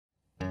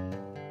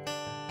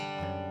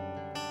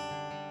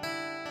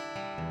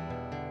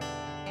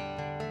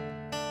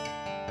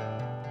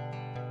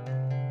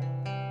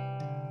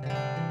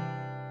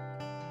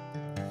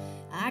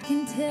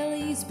can tell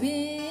he's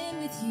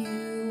been with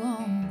you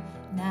on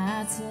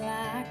nights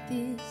like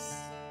this.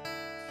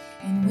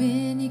 And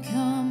when you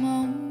come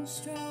on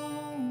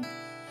strong,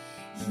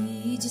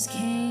 he just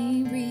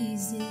can't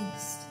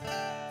resist.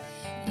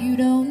 You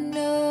don't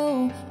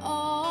know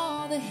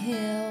all the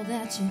hell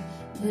that you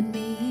put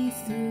me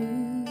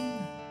through,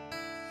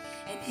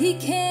 and he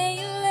can't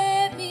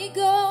let me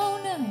go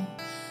now.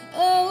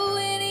 Oh,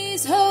 and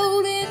he's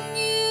holding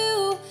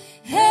you.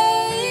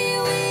 Hey,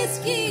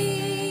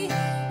 whiskey,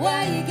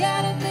 why you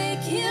gotta make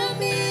him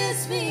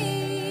miss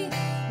me?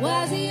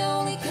 Why's he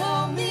only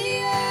call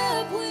me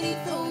up when he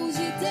throws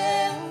you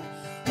down,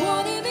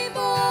 wanting me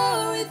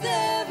more with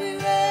every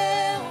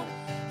round?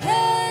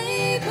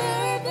 Hey,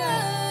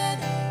 bourbon,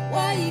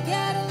 why you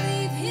gotta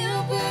leave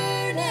him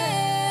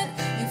burning?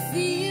 You're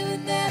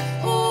feeling that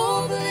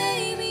old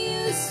blame he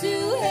used to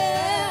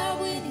have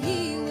when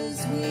he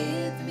was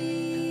with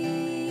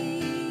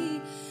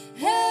me.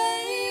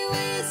 Hey,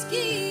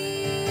 whiskey.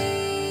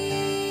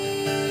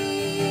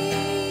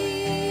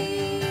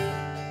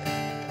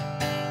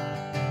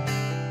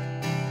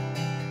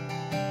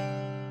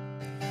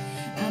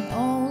 I'm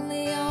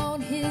only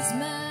on his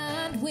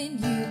mind when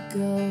you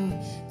go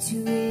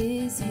to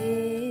his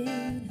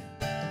head,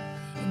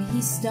 and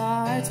he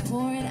starts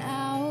pouring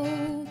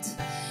out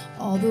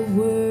all the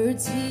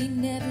words he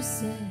never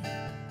said.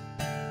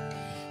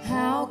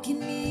 How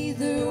can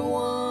either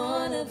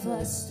one of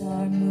us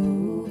start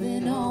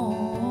moving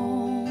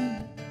on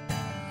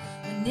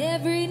when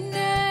every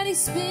night he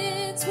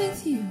spends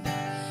with you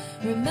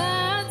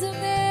reminds him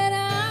that